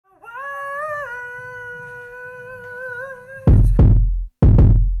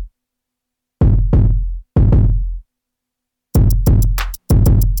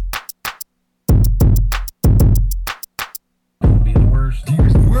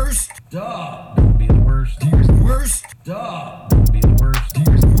Worst. Duh. Don't be the worst. Worst. Duh. Don't be the worst.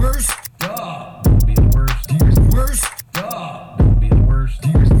 Worst. Duh. Don't be the worst. Worst. Duh. Don't be the worst.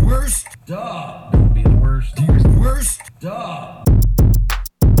 Worst. Duh. Don't be the worst. Worst. Duh.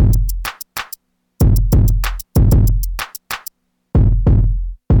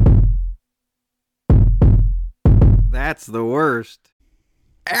 That's the worst.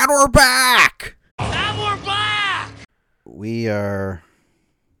 And we're back! We are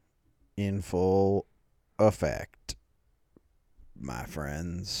in full effect, my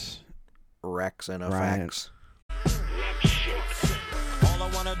friends. Rex and Ryan. effects. All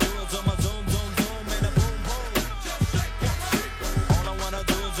I wanna do is zoom, zoom, zoom, zoom, and a boom, boom. All I wanna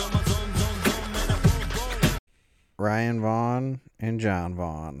do is zoom, zoom, zoom, zoom, and a boom, boom. Ryan Vaughn and John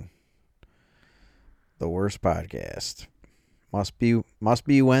Vaughn. The worst podcast. Must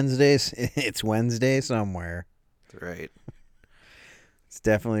be Wednesdays. It's Wednesday somewhere. That's right. It's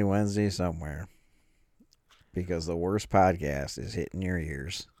definitely Wednesday somewhere. Because the worst podcast is hitting your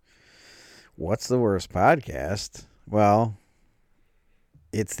ears. What's the worst podcast? Well,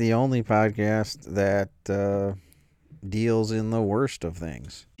 it's the only podcast that deals in the worst of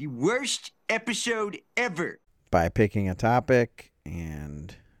things. The worst episode ever. By picking a topic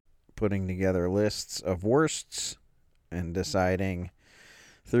and putting together lists of worsts and deciding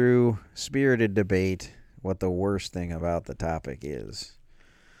through spirited debate what the worst thing about the topic is.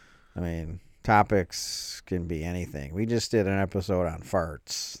 I mean, topics can be anything. We just did an episode on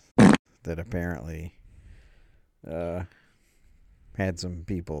farts that apparently had some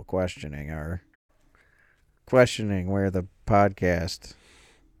people questioning where the podcast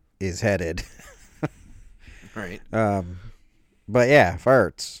is headed. Right. But yeah,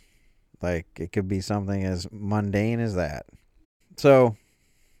 farts. Like, it could be something as mundane as that. So,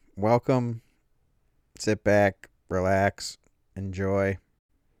 welcome. Sit back, relax, enjoy.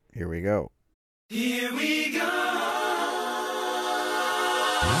 Here we go. Here we go.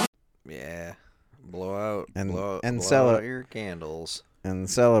 Yeah. Blow out your candles. And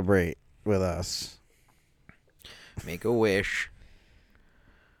celebrate with us. Make a wish.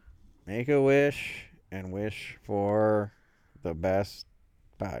 Make a wish and wish for the best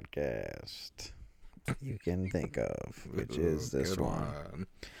podcast you can think of, which is this Good one.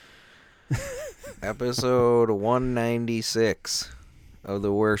 Episode 196 of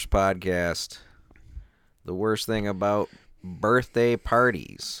the worst podcast. The worst thing about birthday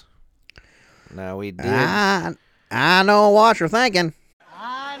parties. Now we did. I know what you're thinking.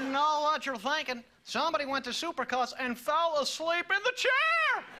 I know what you're thinking. Somebody went to Supercuts and fell asleep in the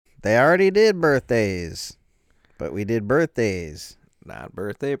chair. They already did birthdays, but we did birthdays. Not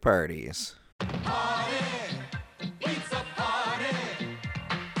birthday parties. Party. Pizza party.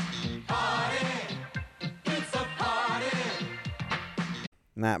 Party. Pizza party.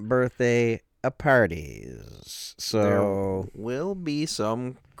 Not birthday parties. So There will be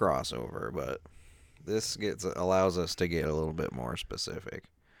some crossover, but this allows us to get a little bit more specific.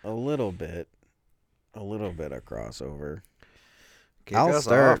 a little bit of crossover. Kick I'll us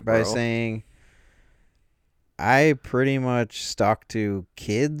start off, by bro. saying I pretty much stuck to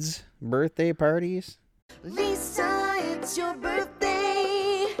kids' birthday parties. Lisa, it's your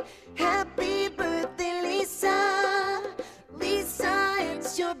birthday. Happy birthday, Lisa. Lisa,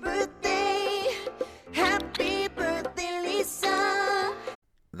 it's your birthday. Happy birthday, Lisa.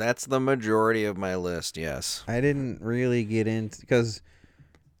 That's the majority of my list, yes. I didn't really get into, because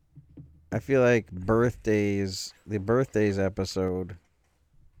I feel like the birthdays episode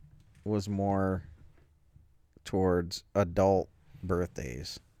was more towards adult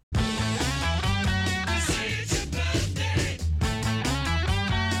birthdays.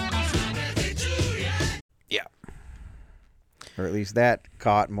 Yeah. Or at least that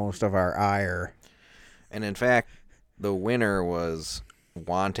caught most of our ire. And in fact, the winner was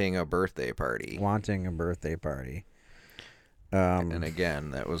wanting a birthday party. Wanting a birthday party. And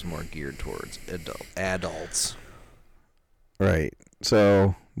again, that was more geared towards adults. Right.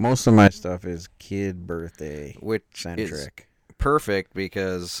 So most of my stuff is kid birthday Which centric. is perfect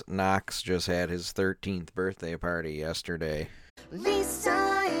because Knox just had his 13th birthday party yesterday.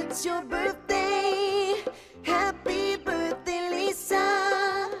 Lisa, it's your birthday. Happy birthday,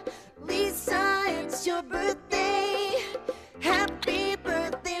 Lisa. Lisa, it's your birthday. Happy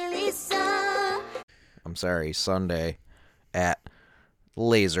birthday, Lisa. I'm sorry, Sunday at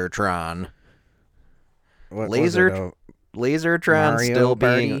Lasertron. What was it, a Lasertron Mario still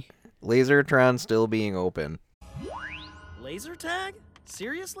party? being Lasertron still being open. Laser tag?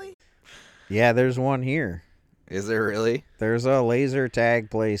 Seriously? Yeah, there's one here. Is there really? There's a laser tag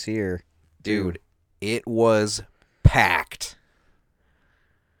place here. Dude, it was packed.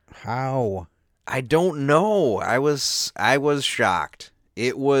 How? I don't know. I was shocked.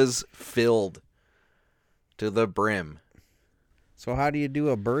 It was filled to the brim. So how do you do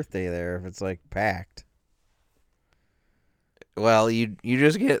a birthday there if it's like packed? Well, you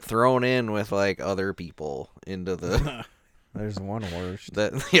just get thrown in with like other people into the There's one worst.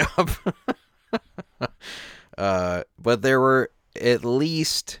 Yep. But there were at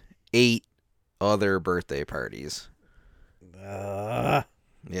least 8 other birthday parties.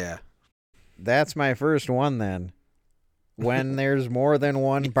 Yeah. That's my first one then. When there's more than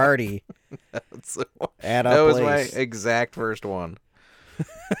one party That's at a that was place. my exact first one.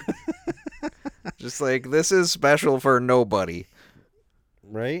 Just like, this is special for nobody.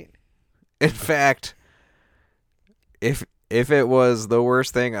 Right? In fact, if it was the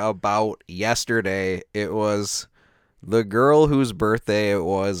worst thing about yesterday, it was the girl whose birthday it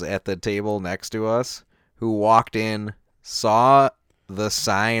was at the table next to us, who walked in, saw the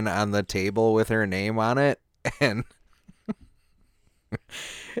sign on the table with her name on it,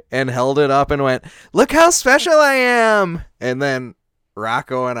 and held it up and went, "Look how special I am!" And then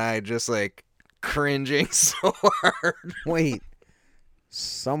Rocco and I just like cringing so hard. Wait.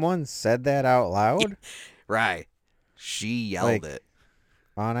 Someone said that out loud? Right. She yelled Like- it.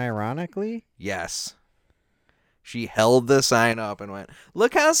 Unironically? Yes. She held the sign up and went,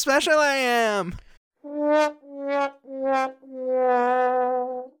 "Look how special I am!"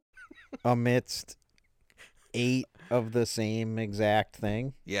 Amidst 8 of the same exact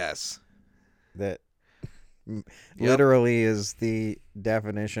thing Yes. that Yep. literally is the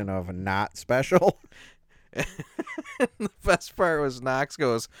definition of not special. The best part was Knox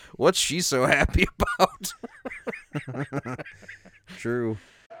goes, "What's she so happy about?" True.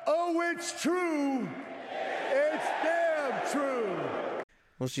 Oh, it's true. It's damn true.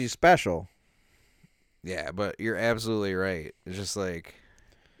 Well, she's special. Yeah, but you're absolutely right. It's just like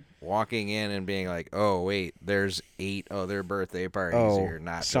walking in and being like, "Oh, wait, there's 8 other birthday parties here,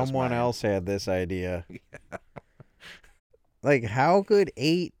 not just someone mine." else had this idea. Like, how could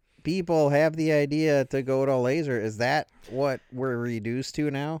 8 people have the idea to go to Laser? Is that what we're reduced to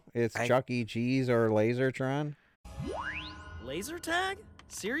now? It's Chuck E. Cheese or Lasertron? Laser tag?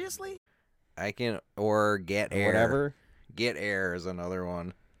 Seriously? Or Get Or Air. whatever. Get Air is another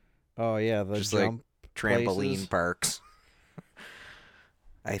one. Oh, yeah, the Just like jump trampoline places. parks.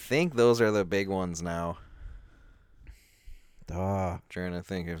 I think those are the big ones now. Duh. Trying to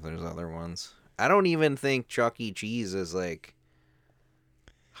think if there's other ones. I don't even think Chuck E. Cheese is like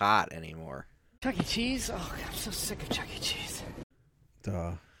hot anymore. Chuck E. Cheese? Oh, God, I'm so sick of Chuck E. Cheese.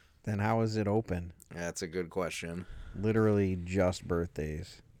 Duh. Then how is it open? That's a good question. Literally just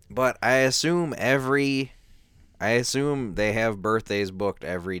birthdays. But I assume they have birthdays booked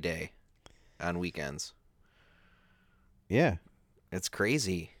every day on weekends. Yeah. It's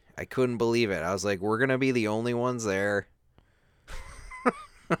crazy. I couldn't believe it. I was like, we're going to be the only ones there.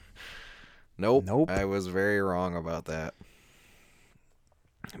 Nope. I was very wrong about that.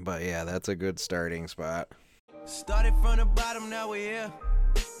 But yeah, that's a good starting spot. Started from the bottom, now we're here.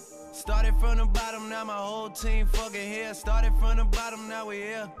 Started from the bottom, now my whole team fucking here. Started from the bottom, now we're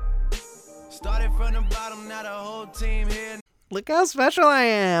here. Started from the bottom, now the whole team here. Look how special I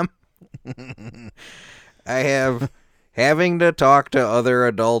am. I have having to talk to other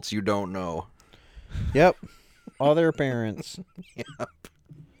adults you don't know. Yep. Other parents. Yep.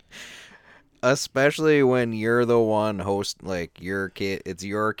 Especially when you're the one like your kid, it's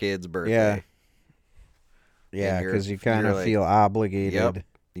your kid's birthday. Yeah, And because you kind you're of like, feel obligated. Yep.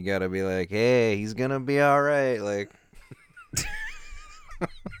 You gotta be like, hey, he's gonna be all right. Like,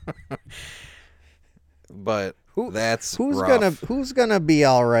 but that's who's gonna be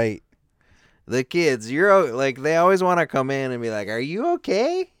all right? The kids, they always want to come in and be like, "Are you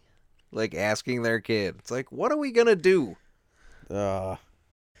okay?" Like asking their kid. It's like, what are we gonna do? The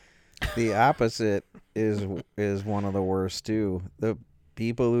opposite is one of the worst too. The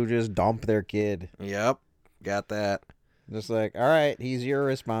people who just dump their kid. Yep, got that. Just like, all right, he's your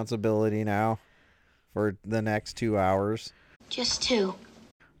responsibility now for the next 2 hours. Just 2.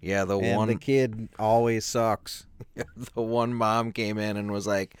 Yeah, And the kid always sucks. The one mom came in and was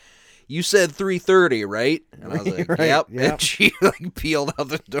like, "You said 3:30, right?" And I was like, Right, yep. yep. And she like peeled out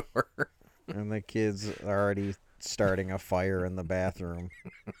the door. And the kid's already starting a fire in the bathroom.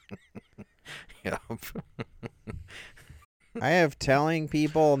 Yep. I have telling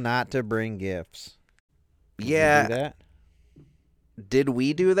people not to bring gifts. Did you Yeah. do that? Did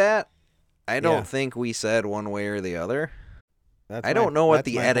we do that? I don't Yeah. think we said one way or the other. That's I don't know what that's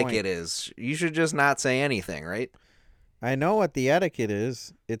the my etiquette point. is. You should just not say anything, right? I know what the etiquette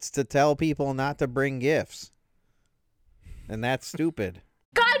is. It's to tell people not to bring gifts. And that's stupid.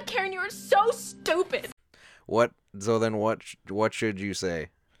 God cares so stupid. What? So then what should you say?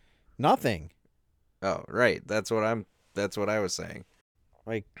 Nothing. Oh, right. That's what I was saying.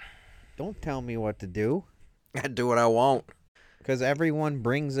 Like, don't tell me what to do. I do what I want. Because everyone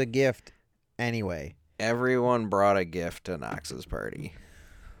brings a gift anyway. Everyone brought a gift to Knox's party.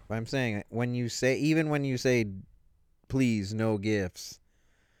 I'm saying, when you say, please, no gifts,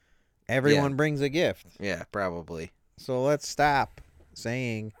 everyone brings a gift. Yeah, probably. So let's stop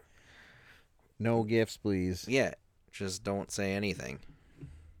saying, no gifts, please. Yeah, just don't say anything.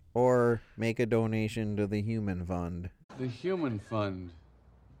 Or make a donation to the Human Fund. The Human Fund.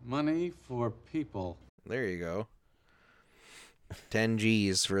 Money for people. There you go. 10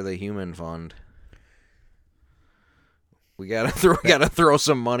 G's for the Human Fund. We gotta throw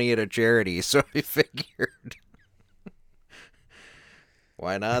some money at a charity, so I figured.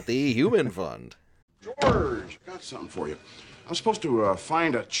 Why not the Human Fund? George, got something for you. I'm supposed to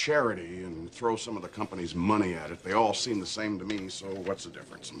find a charity and throw some of the company's money at it. They all seem the same to me, so what's the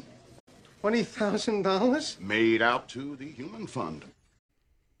difference? $20,000? Made out to the Human Fund.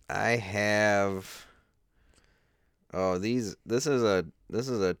 I have. Oh, this is a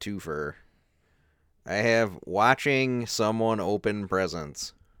twofer. I have watching someone open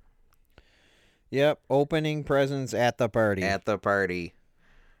presents. Yep, opening presents at the party. At the party.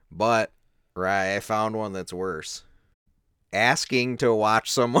 But, right, I found one that's worse. Asking to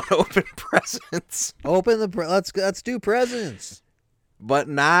watch someone open presents. Let's do presents. But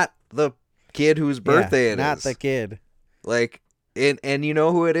not the kid whose birthday it is. Not the kid. Like, and you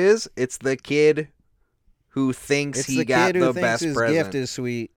know who it is? It's the kid who thinks he got the best his present. gift is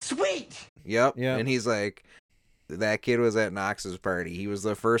sweet. Sweet! Yep. And he's like, that kid was at Knox's party. He was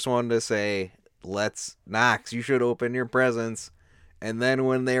the first one to say, Knox, you should open your presents. And then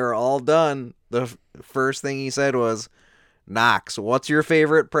when they were all done, the first thing he said was, Knox, what's your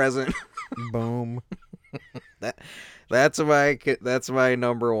favorite present? Boom. That's my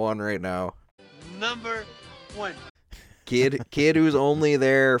number one right now. Number one. Kid who's only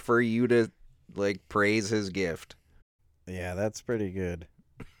there for you to like praise his gift. Yeah, that's pretty good.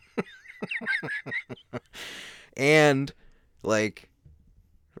 And like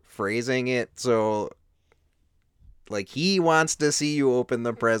phrasing it so like he wants to see you open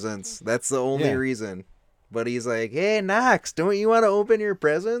the presents. That's the only reason. But he's like, "Hey, Knox, don't you want to open your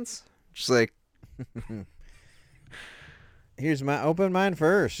presents?" Just like, open mine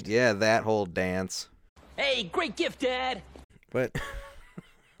first. Yeah, that whole dance. Hey, great gift, Dad. But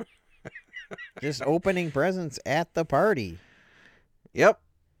just opening presents at the party. Yep.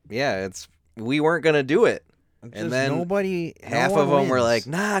 Yeah, we weren't gonna do it. And then half of them were like,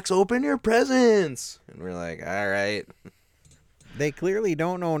 Knox, open your presents. And we're like, all right. They clearly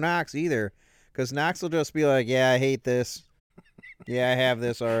don't know Knox either. Because Knox will just be like, yeah, I hate this. Yeah, I have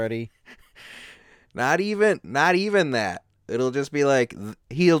this already. Not even that. It'll just be like,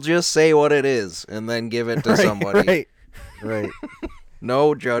 he'll just say what it is and then give it to somebody. Right.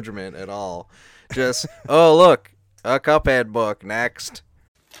 No judgment at all. Just, oh, look, a Cuphead book. Next.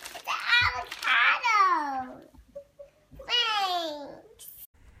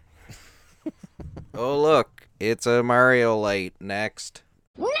 Oh, look, it's a Mario light. Next.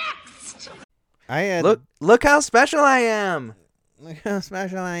 Look how special I am. Look how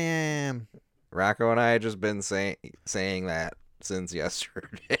special I am. Rocco and I have just been saying that since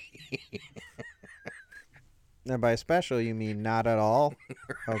yesterday. Now, by special, you mean not at all?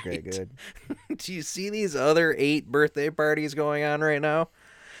 Right. Okay, good. Do you see these other 8 birthday parties going on right now?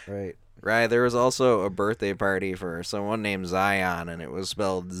 Right. Right, there was also a birthday party for someone named Zion, and it was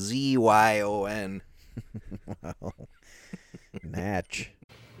spelled Z-Y-O-N. Well, Natch.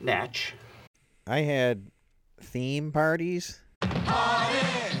 Natch. I had theme parties. Party!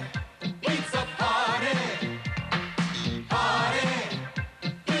 Pizza party! Party!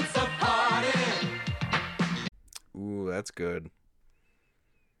 Pizza party! Ooh, that's good.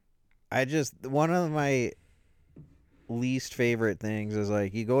 One of my least favorite things is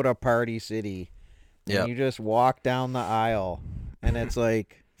like you go to Party City and you just walk down the aisle and it's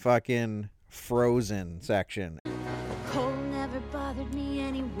like fucking Frozen section. Cold never bothered me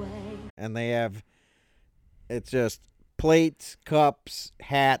anyway. And it's just plates, cups,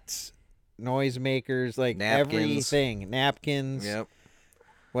 hats, noisemakers, like napkins. Everything. Napkins. Yep.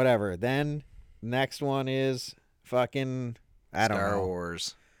 Whatever. Then next one is fucking Star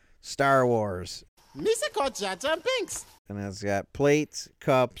Wars. Star Wars. Misako Jar Jar Binks. And it's got plates,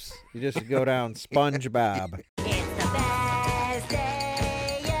 cups. You just go down SpongeBob. It's the best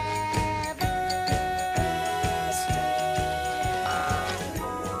day ever.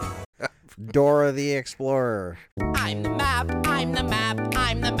 Dora the Explorer. I'm the map, I'm the map,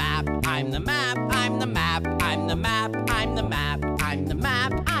 I'm the map, I'm the map, I'm the map, I'm the map, I'm the map, I'm the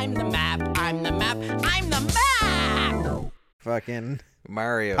map, I'm the map, I'm the map, I'm the map! Fucking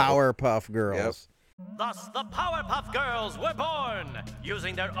Mario. Powerpuff Girls. Thus, the Powerpuff Girls were born.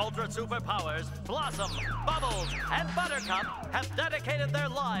 Using their ultra superpowers, Blossom, Bubbles, and Buttercup have dedicated their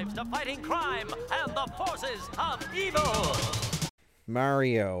lives to fighting crime and the forces of evil.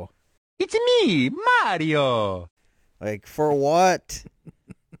 Mario. It's me, Mario. Like, for what?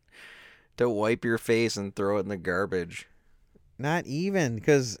 To wipe your face and throw it in the garbage. Not even,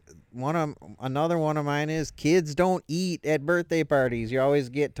 because another one of mine is kids don't eat at birthday parties. You always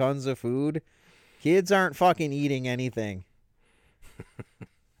get tons of food. Kids aren't fucking eating anything.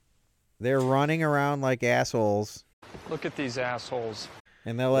 They're running around like assholes. Look at these assholes.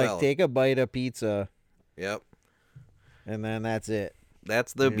 And they'll take a bite of pizza. Yep. And then that's it.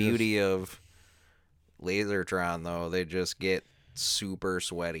 That's the beauty of Lasertron, though. They just get super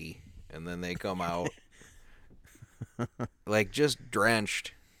sweaty. And then they come out like just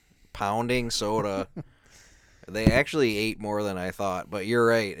drenched, pounding soda. They actually ate more than I thought, but you're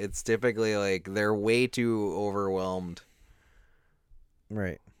right. It's typically like they're way too overwhelmed,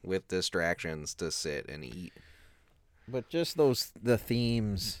 right, with distractions to sit and eat. But just the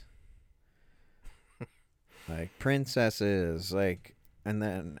themes, like princesses, like, and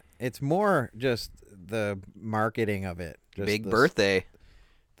then it's more just the marketing of it. Just Big birthday,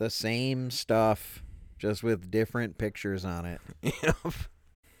 the same stuff, just with different pictures on it. Yep.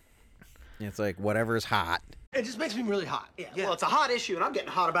 It's like whatever's hot. It just makes me really hot. Yeah. Well, it's a hot issue, and I'm getting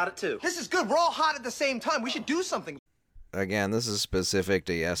hot about it, too. This is good. We're all hot at the same time. We should do something. Again, this is specific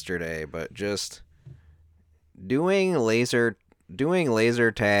to yesterday, but just doing laser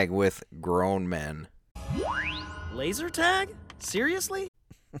tag with grown men. Laser tag? Seriously?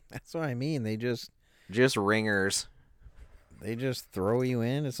 That's what I mean. They just ringers. They just throw you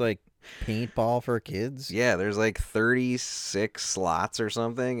in. It's like paintball for kids. Yeah, there's like 36 slots or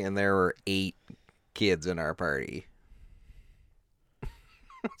something, and there were 8 kids in our party.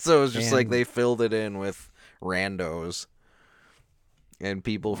 So it was just like they filled it in with randos and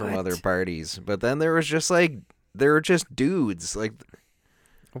people from other parties. But then there were just dudes, like,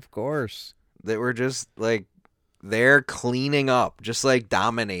 of course, that were just like they're cleaning up, just like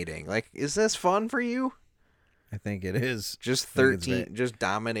dominating. Like, is this fun for you? I think it is. Just 13, just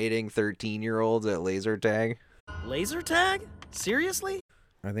dominating 13-year-olds at laser tag. Laser tag? Seriously?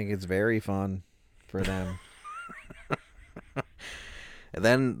 I think it's very fun for them. And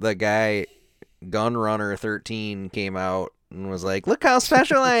then the guy, Gunrunner 13, came out and was like, "Look how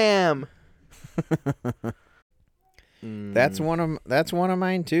special I am." That's one of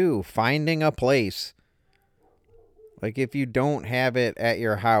mine too. Finding a place. Like, if you don't have it at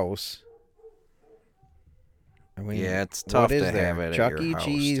your house. I mean, yeah, it's tough to have it Chuck at E. your house,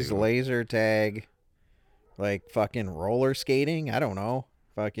 Cheese, too. laser tag, like fucking roller skating. I don't know.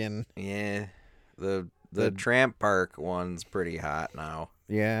 Fucking yeah, the Tramp Park one's pretty hot now.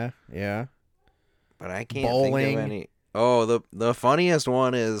 Yeah. But I can't think of any. Oh, the funniest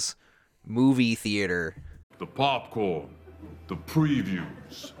one is movie theater. The popcorn, the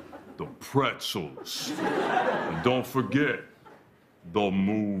previews, the pretzels, and don't forget the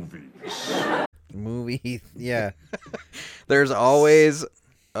movies. Movie, yeah. There's always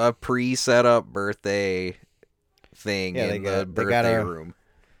a pre-set up birthday thing in the birthday room.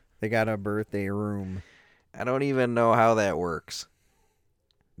 They got a birthday room. I don't even know how that works.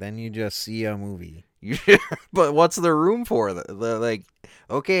 Then you just see a movie. But what's the room for? The like,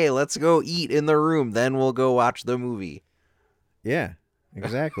 okay, let's go eat in the room, then we'll go watch the movie. Yeah,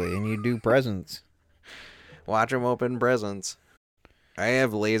 exactly. And you do presents. Watch them open presents. I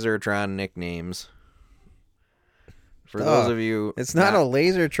have Lasertron nicknames. For those of you... It's not a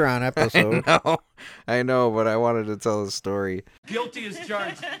Lasertron episode. I know, but I wanted to tell the story. Guilty as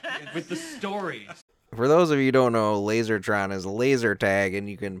charged with the stories. For those of you who don't know, Lasertron is laser tag, and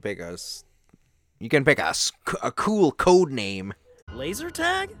you can pick a cool code name. Laser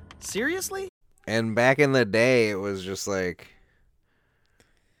tag? Seriously? And back in the day, it was just like...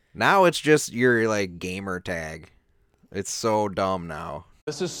 Now it's just your, like, gamer tag. It's so dumb now.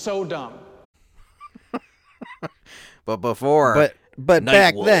 This is so dumb. But before... But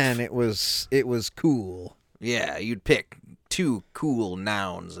back then, it was cool. Yeah, you'd pick 2 cool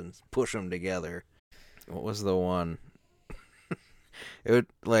nouns and push them together. What was the one? It would,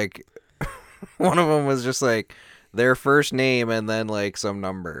 like... one of them was just, like, their first name and then, like, some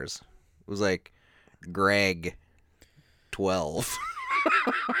numbers. It was, like, Greg 12.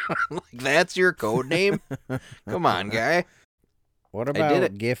 Like, that's your code name? Come on, guy. What I did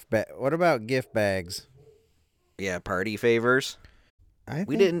about it. What about gift bags? Yeah, party favors.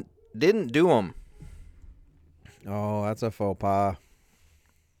 We think- didn't do them. Oh, that's a faux pas.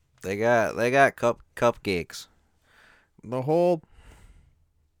 They got cupcakes. The whole.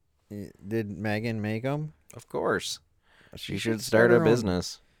 Did Megan make them? Of course. She should start start a her own-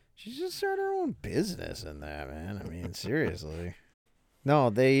 business. She should start her own business in that, man. I mean, seriously. No,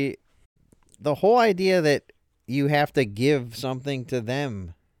 the whole idea that you have to give something to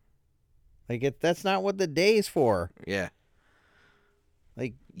them, like that's not what the day's for. Yeah.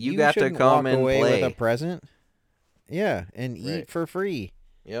 Like You got to shouldn't come walk and away play. with a present. Yeah, and eat Right. for free.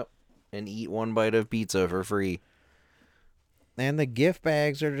 Yep. And eat one bite of pizza for free. And the gift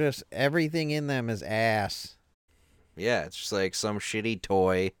bags are just everything in them is ass. Yeah, it's just like some shitty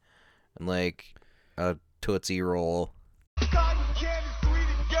toy and like a Tootsie Roll.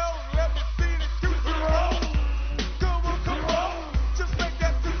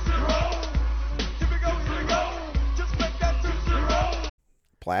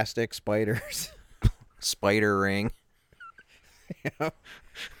 Plastic spiders. Spider ring.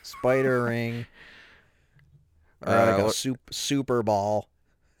 Spider ring. Or like a what- super ball.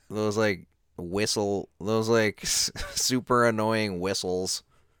 Those like those like super annoying whistles.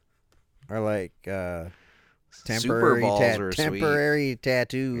 Or like Super temporary balls are sweet. temporary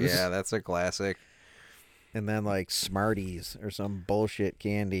tattoos. Yeah, that's a classic. And then like Smarties or some bullshit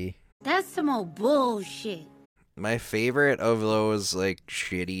candy. That's some old bullshit. My favorite of those like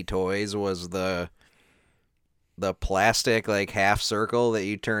shitty toys was the plastic like half circle that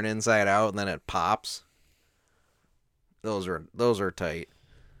you turn inside out and then it pops. Those are tight.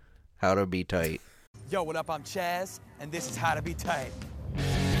 How to be tight. Yo, what up? I'm Chaz, and this is How to Be Tight.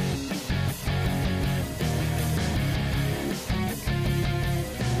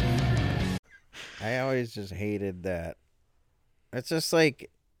 I always just hated that. It's just like,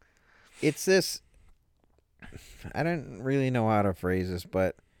 it's this, I don't really know how to phrase this,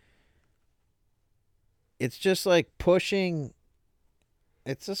 but it's just like pushing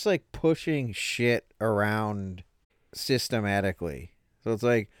shit around systematically. So it's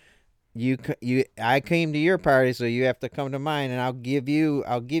like, I came to your party, so you have to come to mine, and I'll give you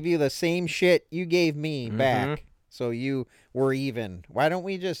the same shit you gave me back. So we're even. Why don't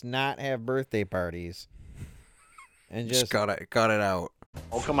we just not have birthday parties? And just cut it out.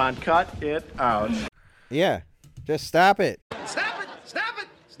 Oh, come on, cut it out. Yeah. Just stop it. Stop it! Stop it!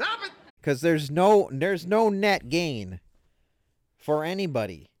 Stop it! Cuz there's no net gain for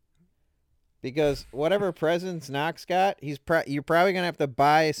anybody. Because whatever presents Knox got, you're probably going to have to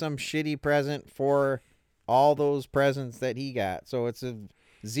buy some shitty present for all those presents that he got. So it's a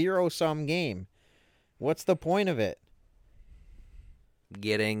zero-sum game. What's the point of it?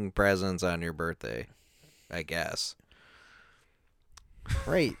 Getting presents on your birthday, I guess.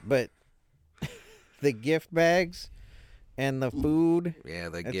 Right, but the gift bags and the food. Yeah,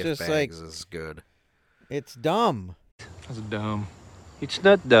 the it's gift just bags is good. It's dumb. That's dumb. It's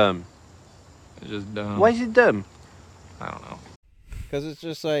not dumb. It's just dumb. Why is it dumb? I don't know. Because it's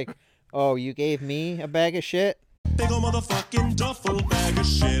just like, oh, you gave me a bag of shit? Big ol' motherfucking duffel bag of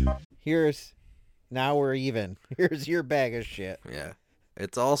shit. Now we're even. Here's your bag of shit. Yeah.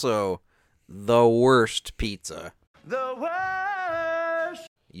 It's also the worst pizza The worst.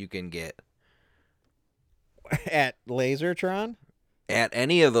 you can get At Lasertron? at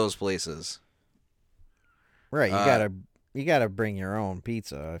any of those places. Right, you gotta bring your own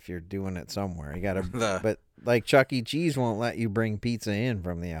pizza if you're doing it somewhere. You gotta, but like Chuck E. Cheese won't let you bring pizza in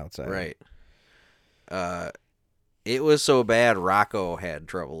from the outside. Right. It was so bad Rocco had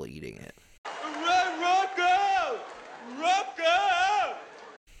trouble eating it. Rocco! Rocco!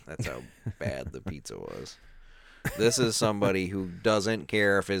 That's how bad the pizza was. This is somebody who doesn't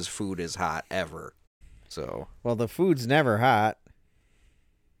care if his food is hot ever. So, well, the food's never hot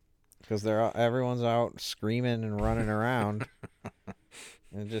because everyone's out screaming and running around,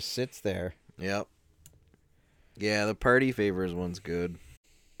 and it just sits there. Yep. Yeah, the party favors one's good.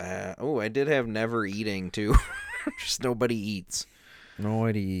 I did have never eating too. Just nobody eats.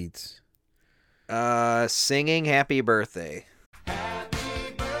 Nobody eats. Singing happy birthday.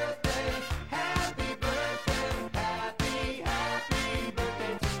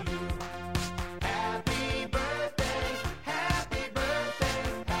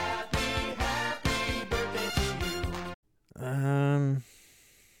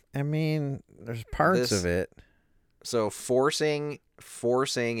 I mean, there's parts of it. So forcing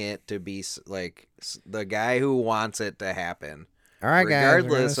it to be like the guy who wants it to happen. All right, guys, we're gonna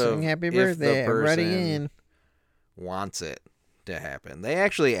regardless of sing happy if birthday. the Everybody person in. wants it to happen. They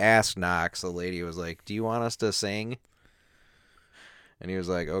actually asked Knox. The lady was like, "Do you want us to sing?" And he was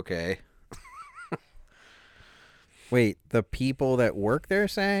like, okay. Wait, the people that work there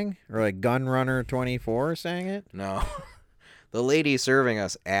sang? Or like Gunrunner 24 sang it? No. The lady serving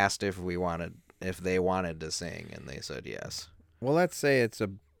us asked if they wanted to sing, and they said yes. Well, let's say it's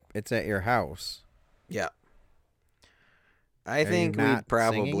at your house. Yeah. I think we'd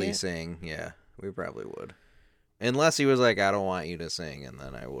probably sing. Yeah, we probably would. Unless he was like, I don't want you to sing, and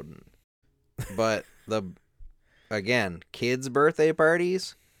then I wouldn't. But again, kids' birthday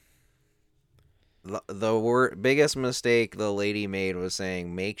parties, the biggest mistake the lady made was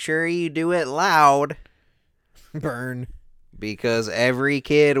saying, make sure you do it loud. Burn. Because every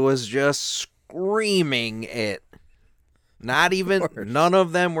kid was just screaming it. None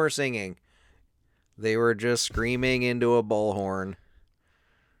of them were singing. They were just screaming into a bullhorn,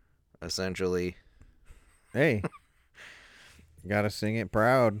 essentially. Hey, you gotta sing it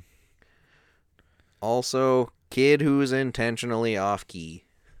proud. Also, kid who's intentionally off key.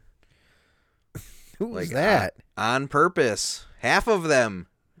 Who's that? On purpose. Half of them.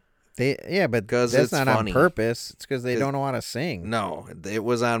 But that's it's not funny. on purpose. It's because they don't know how to sing. No, it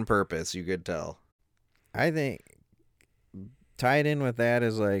was on purpose. You could tell. I think tied in with that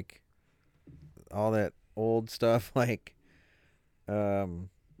is like all that old stuff, like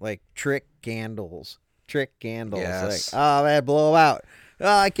trick candles. Yes. Like, oh man, blow out.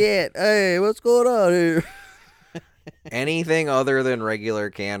 Oh, I can't. Hey, what's going on here? Anything other than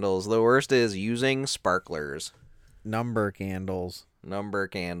regular candles. The worst is using sparklers. Number candles.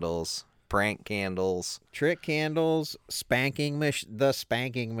 Prank candles. Trick candles. The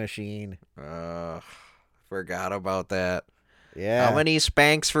spanking machine. Forgot about that. Yeah. How many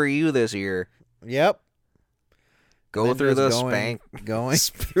spanks for you this year? Yep. Going through the spanking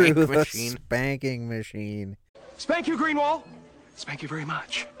machine. Spank you, Greenwall. Spank you very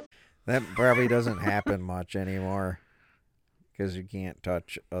much. That probably doesn't happen much anymore because you can't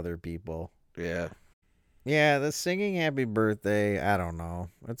touch other people. Yeah. Yeah, the singing happy birthday, I don't know.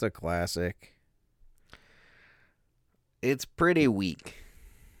 It's a classic. It's pretty weak.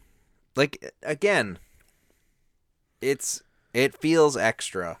 Like, again, it feels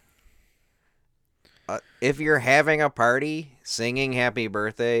extra. If you're having a party, singing happy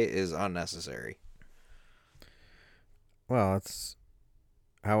birthday is unnecessary. Well, it's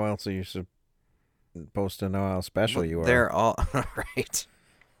how else are you supposed to know how special you are? They're all right.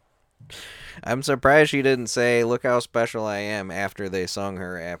 I'm surprised she didn't say, look how special I am after they sung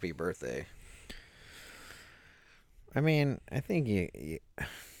her happy birthday. I mean, I think you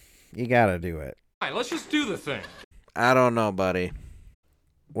got to do it. All right, let's just do the thing. I don't know, buddy.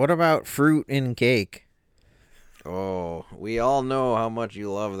 What about fruit in cake? Oh, we all know how much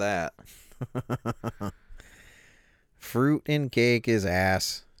you love that. Fruit in cake is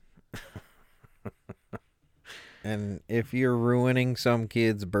ass. And if you're ruining some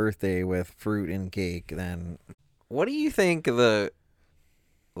kid's birthday with fruit and cake, then... What do you think if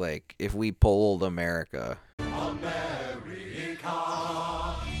we polled America? America.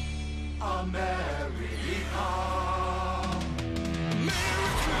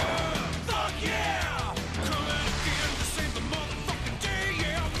 Fuck yeah! Come out again to save the motherfucking day,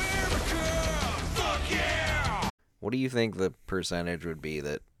 yeah, America! Fuck yeah! What do you think the percentage would be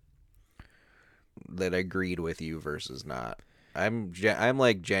that agreed with you versus not? I'm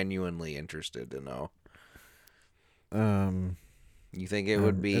like genuinely interested to know. You think it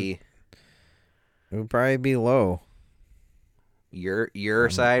would be? It would probably be low. Your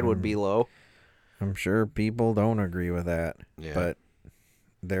side would be low. I'm sure people don't agree with that. Yeah. But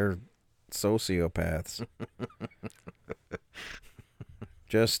they're sociopaths.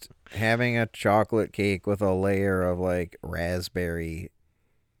 Just having a chocolate cake with a layer of like raspberry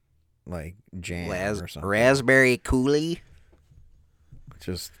jam or something. Raspberry coulis?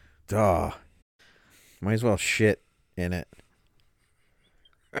 Just might as well shit in it.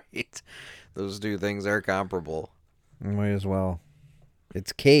 Right. Those two things are comparable. Might as well.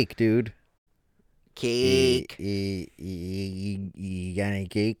 It's cake, dude. Cake. You got any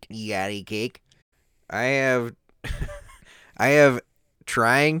cake? You got any cake? I have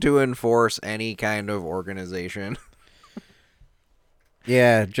trying to enforce any kind of organization.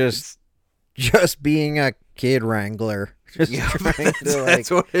 Yeah, just being a kid wrangler. Just trying to, that's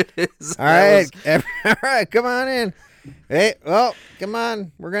what it is. All right, come on in. Hey, well, come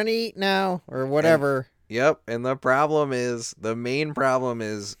on. We're going to eat now or whatever. Yep, and the main problem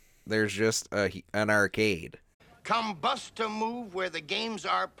is there's just an arcade. Come bust a move where the games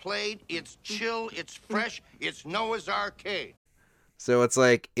are played. It's chill, it's fresh, it's Noah's Arcade. So it's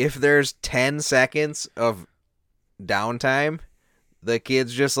like if there's 10 seconds of downtime, the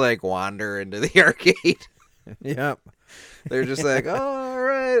kids just like wander into the arcade. Yep. They're just like, oh, all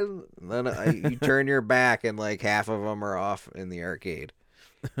right. And then you turn your back and like half of them are off in the arcade.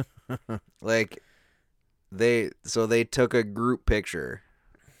 Like they took a group picture.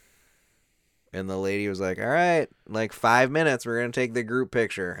 And the lady was like, all right, like 5 minutes, we're going to take the group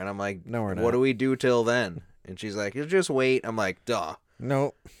picture. And I'm like, no, we're not. What do we do till then? And she's like, you just wait. I'm like, duh.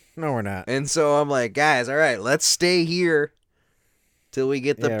 Nope. No, we're not. And so I'm like, guys, all right, let's stay here till we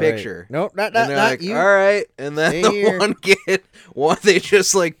get the picture. Right. Nope, not like, you. All right. And then stay the here. one, they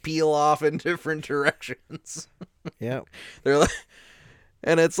just like peel off in different directions. Yep. They're like,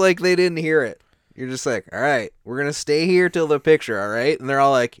 and it's like they didn't hear it. You're just like, all right, we're going to stay here till the picture, all right? And they're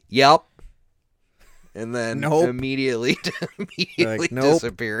all like, yep. And then immediately like, nope.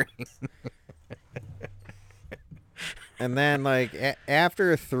 disappearing. And then, like,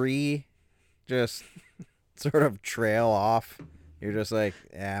 after 3 just sort of trail off, you're just like,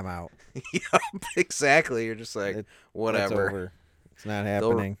 yeah, I'm out. Yep, exactly. You're just like, whatever. It's over. It's not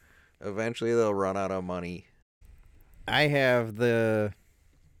happening. Eventually, they'll run out of money. I have those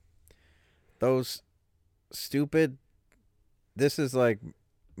stupid, this is like,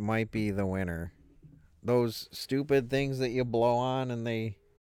 might be the winner. Those stupid things that you blow on and they...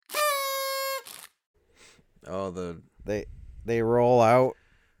 Oh, they roll out.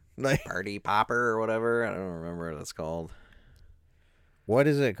 Like, party popper or whatever. I don't remember what it's called. What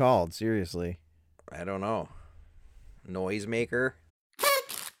is it called? Seriously. I don't know. Noisemaker?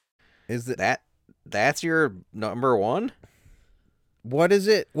 Is it that's your number 1? What is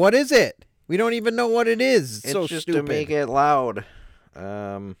it? What is it? We don't even know what it is. It's so just stupid. to make it loud.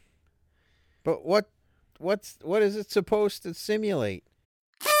 But what is it supposed to simulate?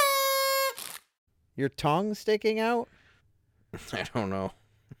 Your tongue sticking out? I don't know.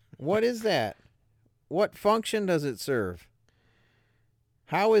 What is that? What function does it serve?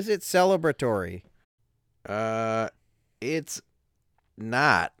 How is it celebratory? It's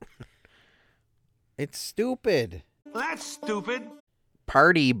not. It's stupid. That's stupid.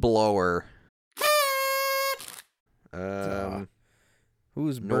 Party blower.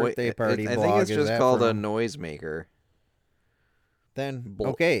 Whose birthday party I blog think it's is just that called a from? noisemaker. Then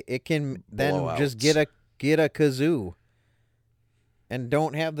okay, it can then blowouts. just get a kazoo. And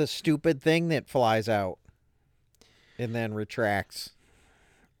don't have the stupid thing that flies out and then retracts.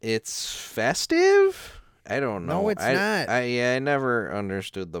 It's festive? I don't know. No, it's not. I never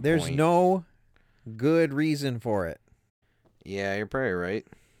understood the There's point. no good reason for it. Yeah, you're probably right.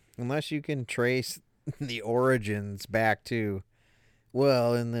 Unless you can trace the origins back to,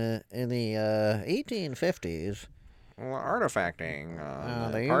 well, in the 1850s. Well, artifacting,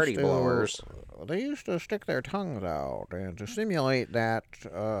 They party used to- blowers. They used to stick their tongues out, and to simulate that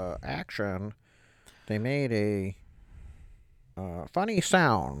action, they made a funny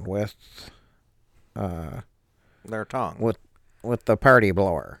sound with their tongue with the party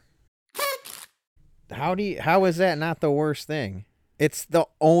blower. How is that not the worst thing? It's the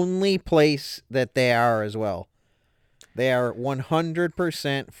only place that they are as well. They are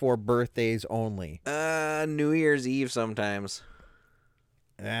 100% for birthdays only. New Year's Eve sometimes.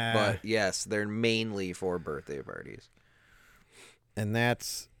 But yes, they're mainly for birthday parties. And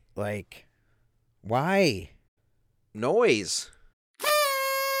that's like, why? Noise.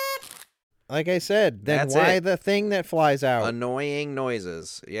 Like I said, then That's why it. the thing that flies out? Annoying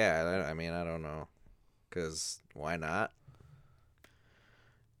noises. Yeah, I mean, I don't know. Because why not?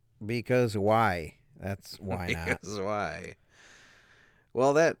 Because why? That's why not. Because why?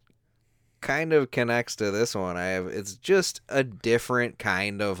 Well, that kind of connects to this one. It's just a different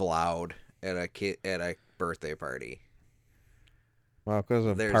kind of loud at a birthday party. Well, because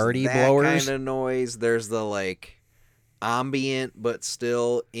of There's party that blowers? kind of noise. There's the like ambient but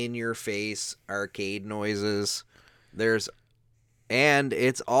still in your face arcade noises. And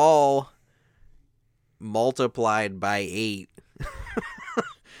it's all multiplied by 8.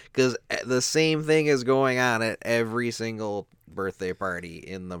 Because the same thing is going on at every single birthday party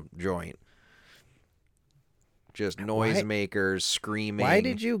in the joint. Just noisemakers screaming. Why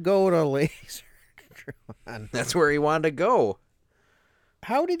did you go to Laser? That's where he wanted to go.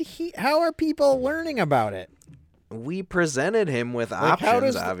 How are people learning about it? We presented him with Like,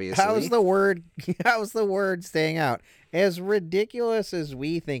 options, obviously. How's the word staying out? As ridiculous as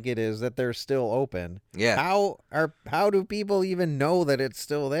we think it is that they're still open. Yeah. How do people even know that it's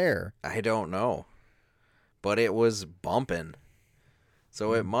still there? I don't know. But it was bumping.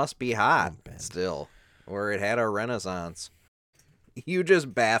 So it must be hot still. Or it had a renaissance. You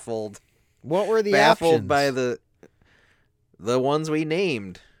just baffled. What were the baffled options? by the ones we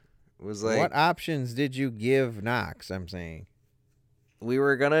named. It was like, what options did you give Knox, I'm saying? we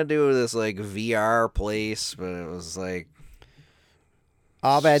were gonna do this like VR place, but it was like,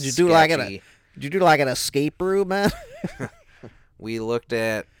 oh man, did you do like an escape room, man? we looked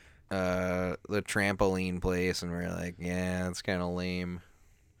at the trampoline place and we were like, yeah, it's kind of lame.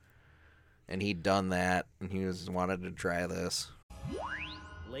 And he'd done that, and he wanted to try this.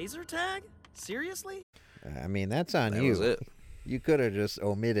 Laser tag? Seriously? I mean, that's on That you. was it. You could have just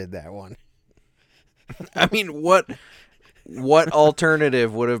omitted that one. I mean, what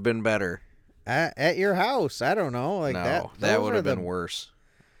alternative would have been better? At your house, I don't know. Like that would have been worse.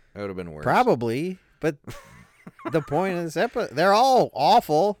 That would have been worse. Probably, but the point of this episode, they're all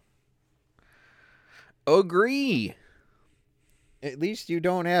awful. Agree. At least you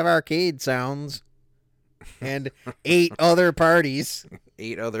don't have arcade sounds and 8 other parties.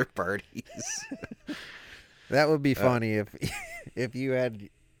 8 other parties. That would be funny if you had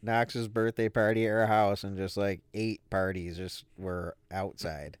Knox's birthday party at her house and just like 8 parties just were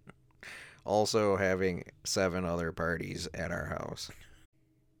outside. Also having 7 other parties at our house.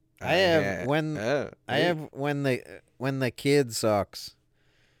 I have when the kid sucks.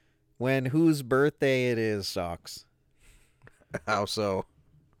 When whose birthday it is sucks. How so?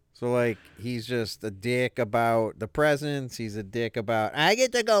 So, like, he's just a dick about the presents. He's a dick about, I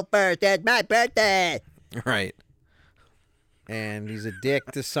get to go first. That's my birthday. Right. And he's a dick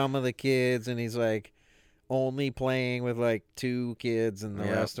to some of the kids. And he's, like, only playing with, like, 2 kids. And the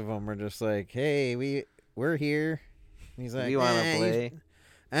rest of them are just like, hey, we're here. And he's like, we want to play.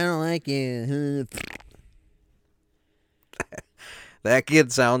 I don't like you. That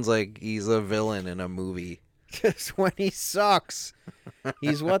kid sounds like he's a villain in a movie. Just when he sucks.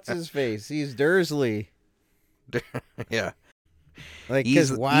 He's what's his face? He's Dursley. Yeah. Like,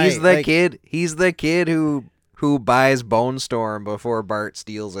 he's why? He's the kid. He's the kid who buys Bone Storm before Bart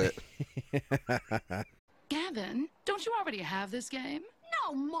steals it. Gavin, don't you already have this game?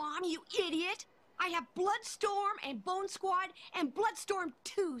 No, Mom, you idiot. I have Bloodstorm and Bone Squad and Bloodstorm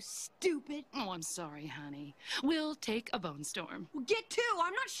 2, stupid. Oh, I'm sorry, honey. We'll take a Bone Storm. Well, get 2.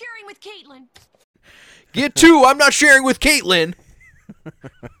 I'm not sharing with Caitlin. Get 2. I'm not sharing with Caitlin.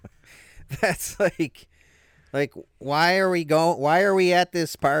 That's like why are we at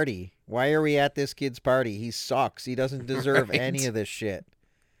this party? Why are we at this kid's party? He sucks. He doesn't deserve any of this shit.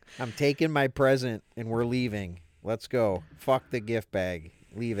 I'm taking my present and we're leaving. Let's go. Fuck the gift bag.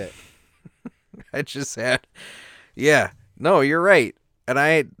 Leave it. I just had, yeah, no, you're right.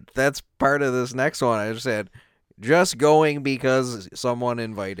 And that's part of this next one. I just said, just going because someone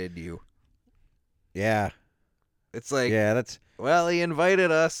invited you. Yeah. It's like, well, he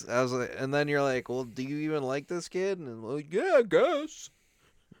invited us. I was like, and then you're like, well, do you even like this kid? And I'm like, yeah, I guess.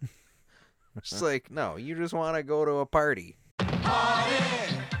 It's like, no, you just want to go to a party.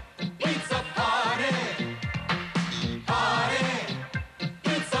 Party! It's a party! Party!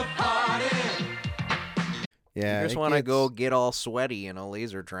 It's a party! Yeah. You just want to go get all sweaty in a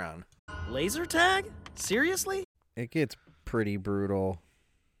Lasertron. Laser tag? Seriously? It gets pretty brutal,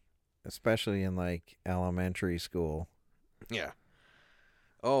 especially in like elementary school. Yeah.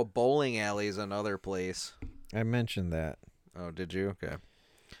 Oh, bowling alley's another place. I mentioned that. Oh, did you? Okay.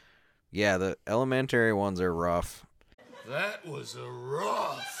 Yeah, the elementary ones are rough. That was a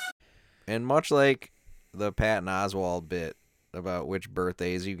rough. And much like the Patton Oswalt bit about which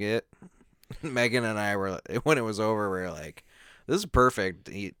birthdays you get, Megan and I were, when it was over, we were like, this is perfect.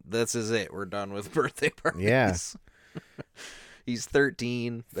 This is it. We're done with birthday parties. Yeah. He's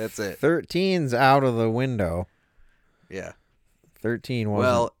 13. That's it. 13's out of the window. Yeah. 13 wasn't.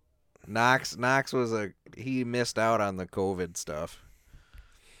 Well, Knox he missed out on the COVID stuff.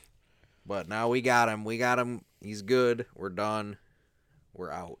 But now we got him. He's good. We're done.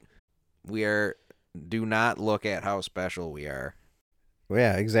 We're out. Do not look at how special we are.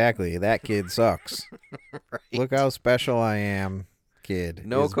 Yeah, exactly. That kid sucks. Right. Look how special I am, kid.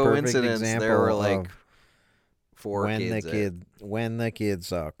 No is a perfect coincidence. There example were like of 4 kids. When the kid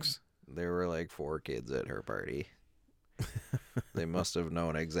sucks. There were like 4 kids at her party. They must have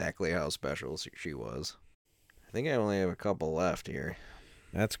known exactly how special she was. I think I only have a couple left here.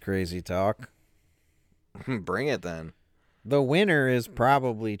 That's crazy talk. Bring it then. The winner is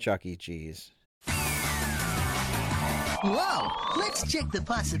probably Chuck E. Cheese. Whoa, let's check the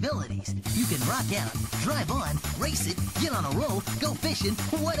possibilities. You can rock out, drive on, race it, get on a roll, go fishing,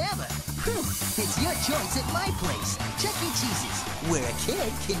 whatever. Whew, it's your choice at my place, Chuck E. Cheese's, where a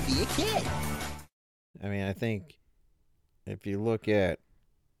kid can be a kid. I mean, I think if you look at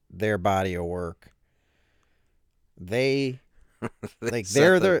their body of work, they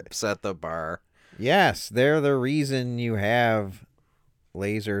set the bar. Yes, they're the reason you have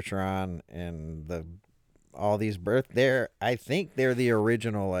Lasertron and the all these I think they're the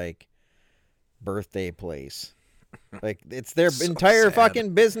original like birthday place. Like it's their So entire sad.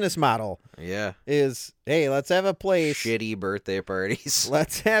 fucking business model. Yeah. Is, hey, let's have a place. Shitty birthday parties.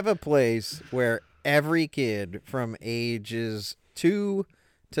 Let's have a place where every kid from ages 2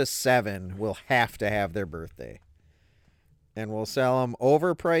 to 7 will have to have their birthday. And we'll sell them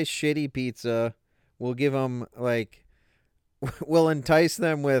overpriced shitty pizza. We'll give them like, we'll entice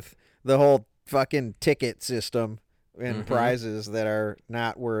them with the whole fucking ticket system and prizes that are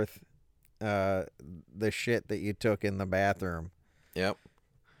not worth the shit that you took in the bathroom. Yep.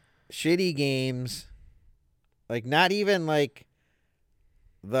 Shitty games, like not even like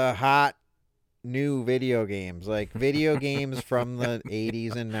the hot new video games, like video games from the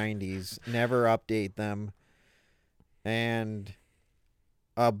 80s and 90s, never update them. And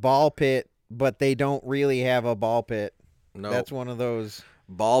a ball pit, but they don't really have a ball pit. No. That's one of those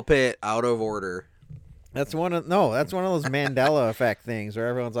ball pit out of order. That's one of those Mandela effect things where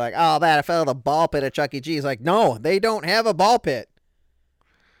everyone's like, "Oh, man, I fell in the ball pit at Chuck E. Cheese." Like, no, they don't have a ball pit.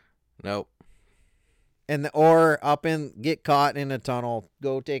 Nope. And or get caught in a tunnel,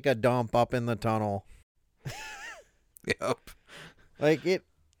 go take a dump up in the tunnel. Yep. Like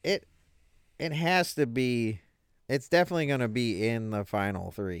it has to be. It's definitely going to be in the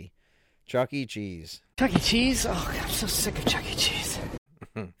final 3. Chuck E. Cheese. Chuck E. Cheese? Oh, God, I'm so sick of Chuck E. Cheese.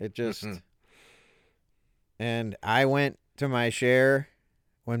 It just. And I went to my share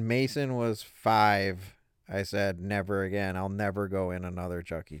when Mason was 5. I said, never again. I'll never go in another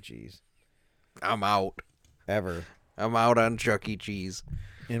Chuck E. Cheese. I'm out. Ever. I'm out on Chuck E. Cheese.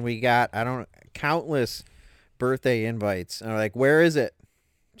 And we got, countless birthday invites. And I'm like, where is it?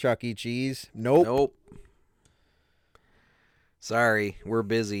 Chuck E. Cheese? Nope. Sorry, we're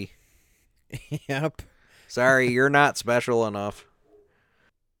busy. Yep. Sorry, you're not special enough.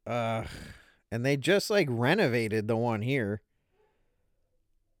 And they just like renovated the one here.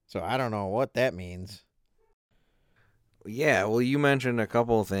 So I don't know what that means. Yeah, well, you mentioned a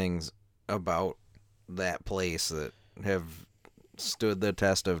couple things about that place that have stood the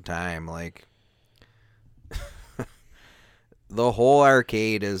test of time. Like, the whole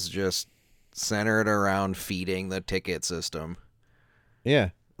arcade is just centered around feeding the ticket system. Yeah.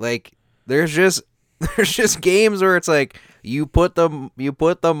 Like, there's just games where it's like you put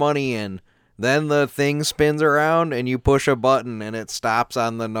the money in, then the thing spins around and you push a button and it stops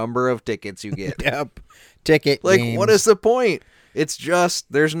on the number of tickets you get. Yep. Ticket Like, games. what is the point? It's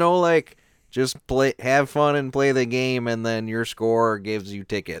just, there's no like, just have fun and play the game and then your score gives you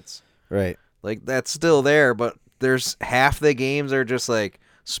tickets. Right. Like, that's still there, but there's half the games are just like,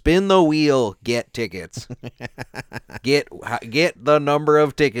 spin the wheel, get tickets. get the number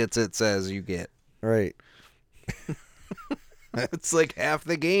of tickets it says you get. Right. It's like half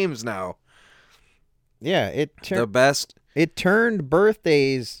the games now. Yeah, the best. It turned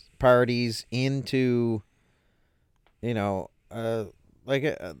birthdays parties into, the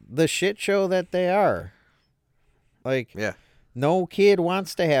shit show that they are. Like, yeah, no kid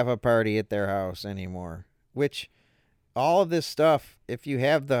wants to have a party at their house anymore. Which, all of this stuff, if you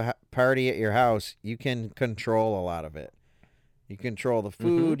have the party at your house, you can control a lot of it. You control the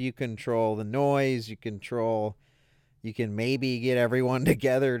food, you control the noise, you can maybe get everyone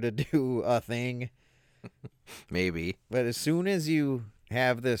together to do a thing. Maybe. But as soon as you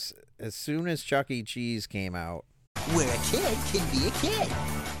have this, as soon as Chuck E. Cheese came out, where a kid can be a kid.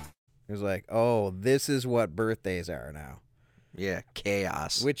 It was like, oh, this is what birthdays are now. Yeah,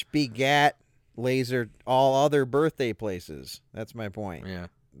 chaos. Which begat all other birthday places. That's my point. Yeah.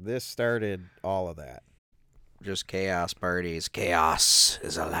 This started all of that. Just chaos parties. Chaos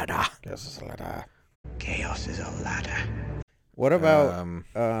is a ladder. Chaos is a ladder. Chaos is a ladder. What about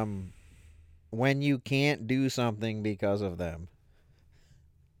when you can't do something because of them?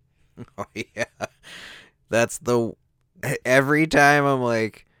 Oh, yeah. That's every time I'm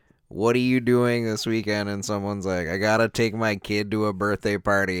like, what are you doing this weekend? And someone's like, I gotta take my kid to a birthday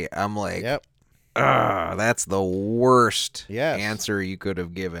party. I'm like, yep. That's the worst Yes. answer you could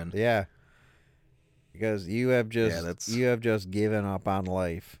have given. Yeah. Because you have just given up on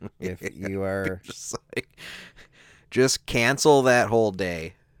life. If you are just cancel that whole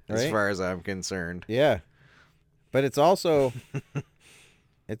day, as Right? far as I'm concerned. Yeah. But it's also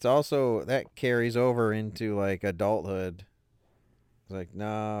that carries over into like adulthood. It's like,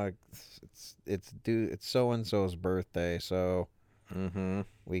 no, it's so and so's birthday, so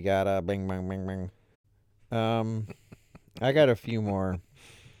we gotta bing bang bing bing. I got a few more.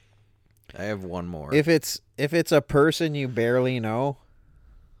 I have one more. If it's a person you barely know,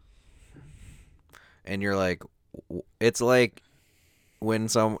 and you're like, it's like when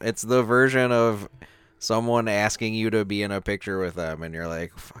it's the version of someone asking you to be in a picture with them, and you're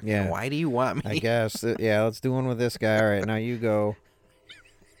like, fuck, why do you want me? I guess. Let's do one with this guy. All right, now you go.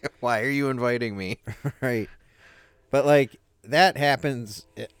 Why are you inviting me? Right. But, like, that happens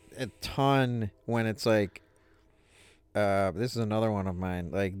a ton when it's like, this is another one of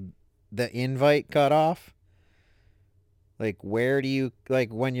mine, like, the invite cutoff. Like, where do you,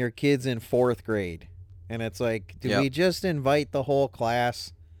 like, when your kid's in 4th grade, and it's like, do we just invite the whole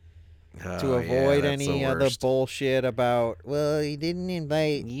class to avoid any of the bullshit about, well, he didn't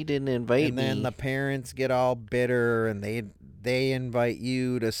invite me. And then the parents get all bitter, and they invite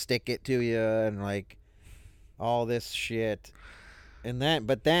you to stick it to you, and, like, all this shit.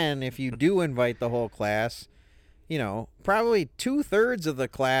 But then if you do invite the whole class, you know, probably 2/3 of the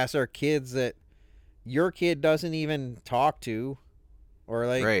class are kids that your kid doesn't even talk to, or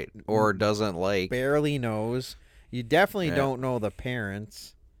like, right, or doesn't like, barely knows. You definitely don't know the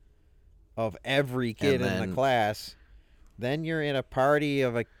parents of every kid in the class. Then you're in a party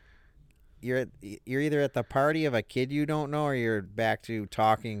of you're either at the party of a kid you don't know, or you're back to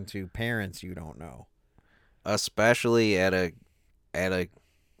talking to parents you don't know. Especially at a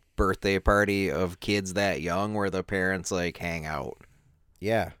birthday party of kids that young, where the parents like hang out.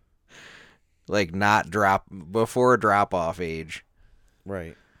 Yeah. Like, not before drop off age.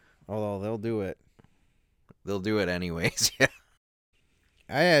 Right. Although they'll do it. They'll do it anyways. Yeah.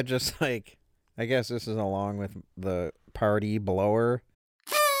 I had just, like, I guess this is along with the party blower,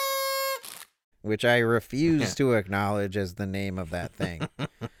 which I refuse to acknowledge as the name of that thing.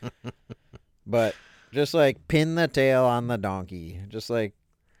 But just like pin the tail on the donkey, just like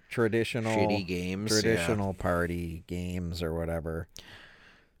traditional shitty games, traditional party games or whatever.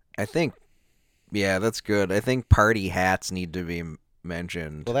 I think, that's good. I think party hats need to be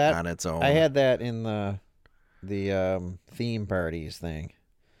mentioned on its own. I had that in the theme parties thing.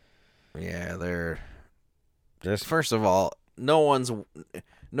 Yeah, they're just, first of all, no one's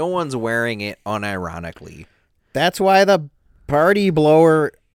wearing it unironically. That's why the party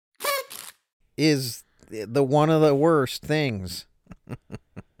blower is the one of the worst things.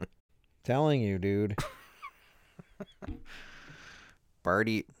 Telling you, dude.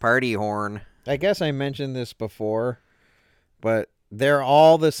 Party horn. I guess I mentioned this before, but they're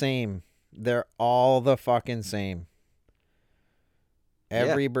all the same. They're all the fucking same.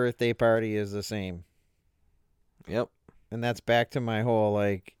 Every birthday party is the same. Yep. And that's back to my whole,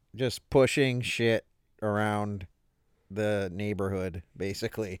 like, just pushing shit around the neighborhood,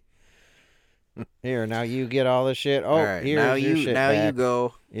 basically. Here, now you get all the shit. Oh, right, here's your shit back. You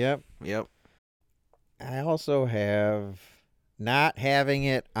go. Yep. I also have not having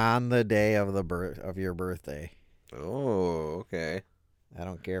it on the day of of your birthday. Oh, okay. I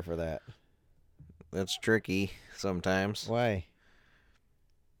don't care for that. That's tricky sometimes. Why?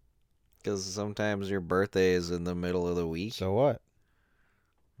 Because sometimes your birthday is in the middle of the week. So what?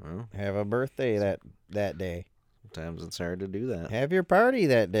 Well, have a birthday that day. Sometimes it's hard to do that. Have your party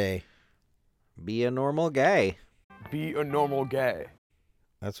that day. Be a normal guy. Be a normal guy.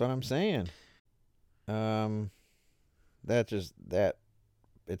 That's what I'm saying. It's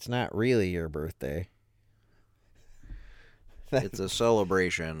not really your birthday. It's a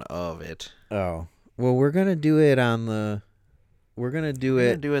celebration of it. Oh. Well, we're going to do it the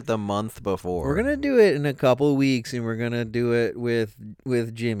month before. We're going to do it in a couple weeks, and we're going to do it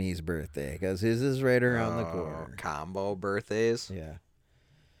with Jimmy's birthday, because his is right around the corner. Combo birthdays? Yeah.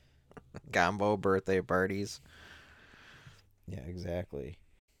 Combo birthday parties? Yeah, exactly.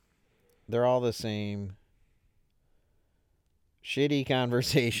 They're all the same. Shitty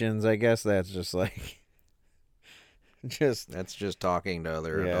conversations, I guess that's just like... That's just talking to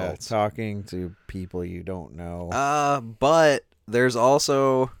other adults. Talking to people you don't know. But there's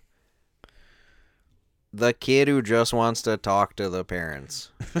also the kid who just wants to talk to the parents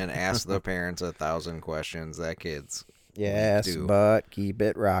and ask the parents 1,000 questions. That kid's yes, but keep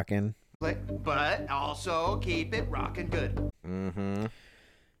it rocking. But also keep it rocking good. Mm-hmm.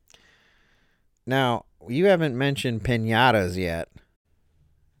 Now, you haven't mentioned piñatas yet.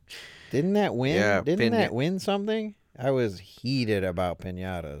 Didn't that win? Yeah, Didn't that win something? I was heated about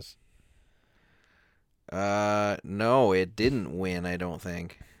piñatas. No, it didn't win, I don't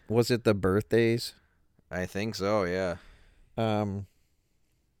think. Was it the birthdays? I think so, yeah. But,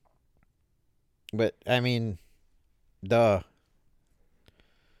 I mean, duh.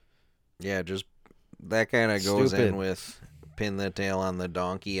 Yeah, just that kind of goes in with pin the tail on the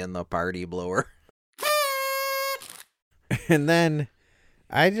donkey and the party blower. And then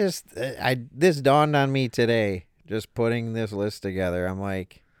this dawned on me today, just putting this list together. I'm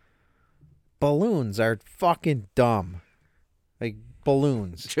like, balloons are fucking dumb. Like,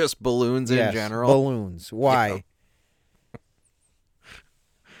 balloons. Just balloons in Yes, general? balloons. Why?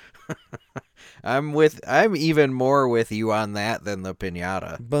 I'm even more with you on that than the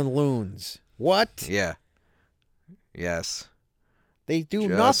piñata. Balloons. What? Yeah. Yes. They do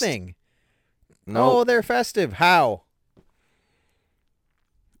Just- nothing. No. Oh, they're festive. How?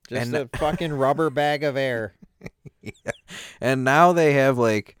 Just And- a fucking rubber bag of air. Yeah. And now they have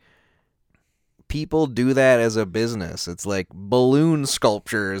like people do that as a business. It's like balloon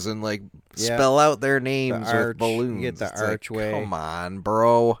sculptures and like Yeah. spell out their names arch, with balloons. you get the It's like, archway. come on,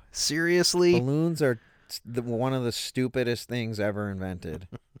 bro. Seriously? Balloons are one of the stupidest things ever invented.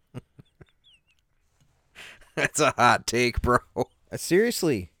 That's a hot take, bro.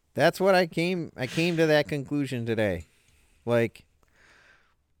 Seriously, that's what I came to that conclusion today. Like,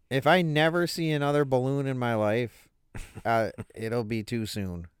 if I never see another balloon in my life, it'll be too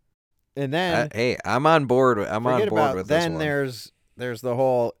soon. And then Hey, I'm on board. I'm on forget board about with this then one. there's the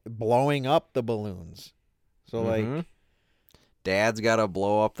whole blowing up the balloons. So Mhm. like, Dad's got to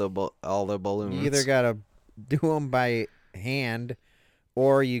blow up all the balloons. you either gotta do them by hand,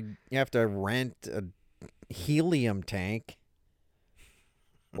 or you have to rent a helium tank,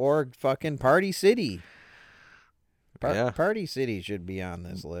 or fucking Party City. Yeah. Party City should be on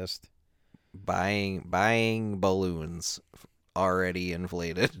this list. buying balloons already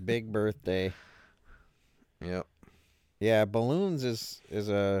inflated. Big birthday. Yep. Yeah, balloons is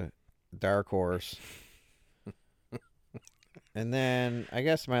a dark horse. And then I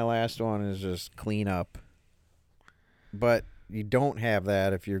guess my last one is just clean up. But you don't have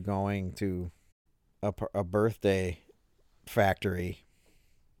that if you're going to a birthday factory.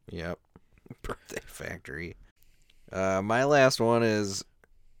 Yep. Birthday factory. My last one is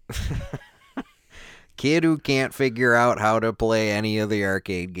kid who can't figure out how to play any of the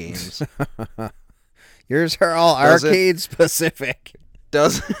arcade games. Yours are all arcade specific.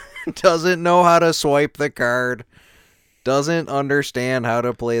 Doesn't know how to swipe the card. Doesn't understand how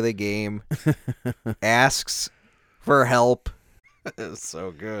to play the game. Asks for help. It's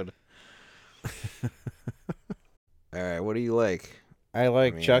so good. All right, what do you like? I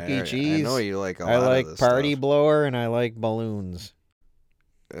like Chuck E. Cheese. I know you like a lot I of like this Party stuff. Blower, and I like balloons.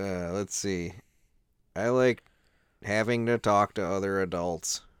 Let's see. I like having to talk to other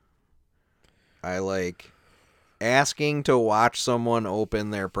adults. I like asking to watch someone open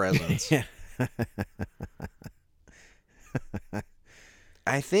their presents.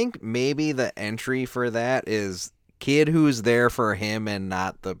 I think maybe the entry for that is kid who's there for him and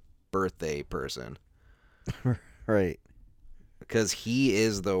not the birthday person. Right. Because he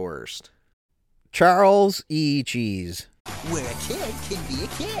is the worst. Charles E. Cheese. Where a kid can be a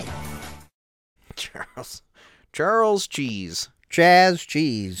kid. Charles Cheese. Chaz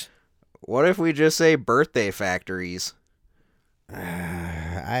Cheese. What if we just say birthday factories?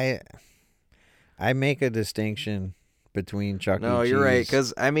 I make a distinction between Chuck E. Cheese. No, you're right.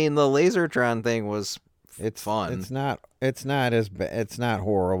 Because I mean, the Lasertron thing was fun. It's not it's not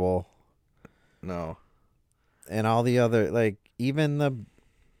horrible. No. And all the other, like, even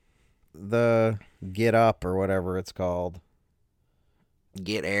the Get Up or whatever it's called.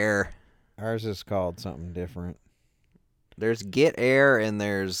 Get Air. Ours is called something different. There's Get Air and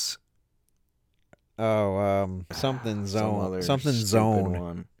there's something zone. some Something stupid zone.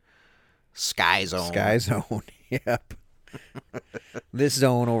 one. Sky Zone. Sky Zone. Yep. This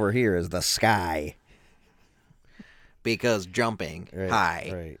zone over here is the sky. Because jumping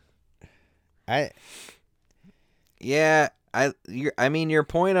high. Right. I mean, your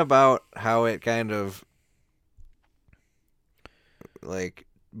point about how it kind of like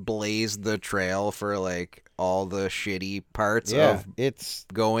blazed the trail for like all the shitty parts of it's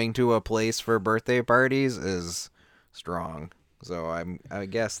going to a place for birthday parties is strong. So I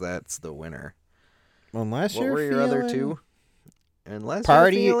guess that's the winner. Unless what you're were your other feeling two? Unless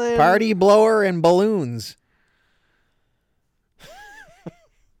party you're feeling... Party Blower and balloons.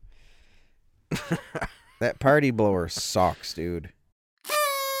 That Party Blower sucks, dude.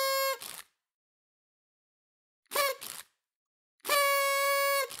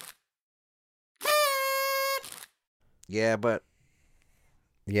 Yeah, but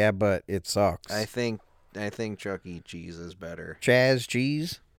it sucks. I think Chuck E. Cheese is better. Chaz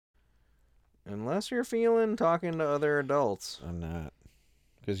Cheese? Unless you're feeling talking to other adults. I'm not.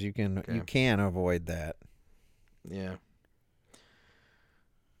 Because you can avoid that. Yeah.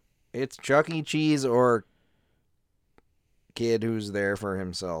 It's Chuck E. Cheese or kid who's there for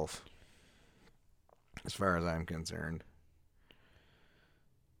himself. As far as I'm concerned.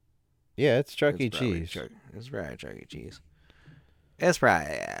 Yeah, it's Chuck E. Cheese. It's probably Chuck E. Cheese. It's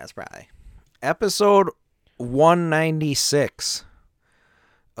probably. Episode 196.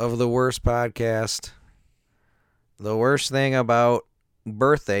 of the worst podcast. The worst thing about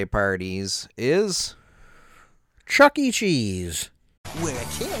birthday parties is Chuck E. Cheese. Where a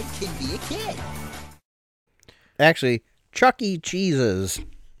kid can be a kid. Actually, Chuck E. Cheese's.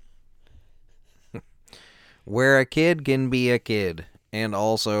 Where a kid can be a kid. And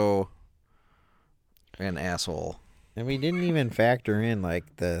also an asshole. And we didn't even factor in,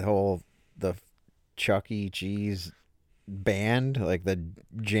 like, the Chuck E. Cheese band, like the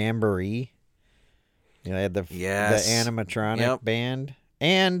Jamboree. You know, they had the animatronic band.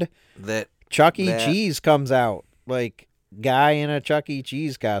 And that Chuck E. Cheese comes out. Like, guy in a Chuck E.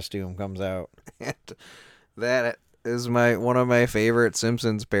 Cheese costume comes out. That is one of my favorite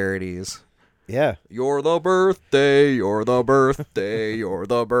Simpsons parodies. Yeah. You're the birthday, you're the birthday, you're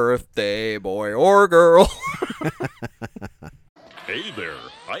the birthday boy or girl. Hey there,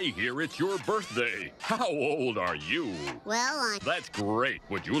 I hear it's your birthday. How old are you? Well, That's great.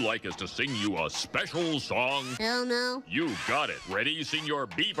 Would you like us to sing you a special song? Hell no. You got it. Ready, Senor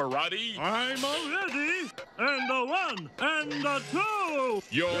Beaverati? I'm ready, and the one, and the two.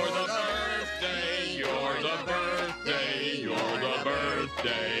 You're the birthday, you're the birthday, you're the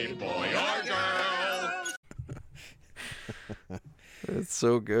birthday boy or girl. It's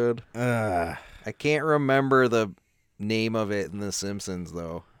so good. I can't remember the name of it in The Simpsons,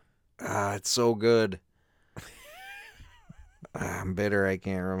 though. It's so good. I'm bitter I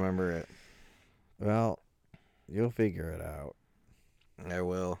can't remember it. Well, you'll figure it out. I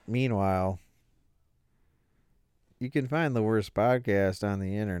will. Meanwhile, you can find the worst podcast on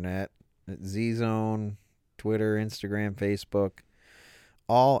the internet at Z-Zone, Twitter, Instagram, Facebook,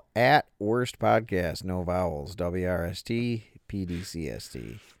 all at Worst Podcast, no vowels, WRST,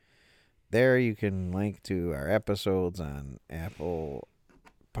 PDCST. There you can link to our episodes on Apple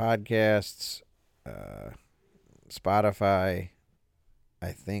Podcasts, Spotify,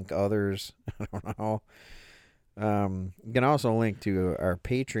 I think others. I don't know. You can also link to our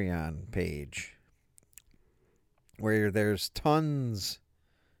Patreon page where there's tons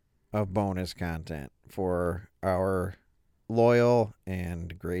of bonus content for our loyal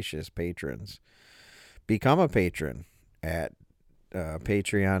and gracious patrons. Become a patron at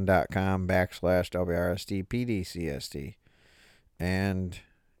patreon.com/WRSTPDCST and,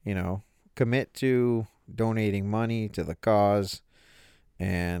 commit to donating money to the cause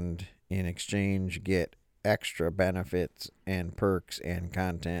and in exchange get extra benefits and perks and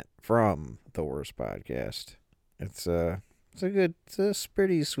content from the Worst Podcast. It's a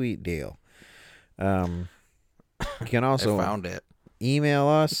pretty sweet deal. You can also I found it. Email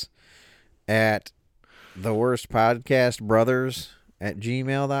us at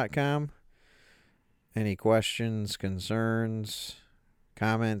theworstpodcastbrothers@gmail.com. Any questions, concerns,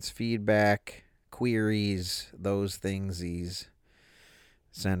 comments, feedback, queries, those thingsies,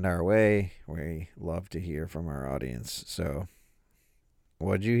 send our way. We love to hear from our audience. So,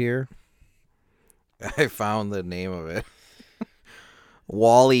 what'd you hear? I found the name of it.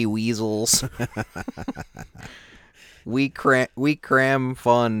 Wally Weasels. we cram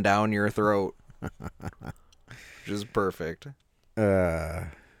fun down your throat. Which is perfect.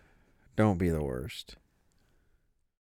 Don't be the worst.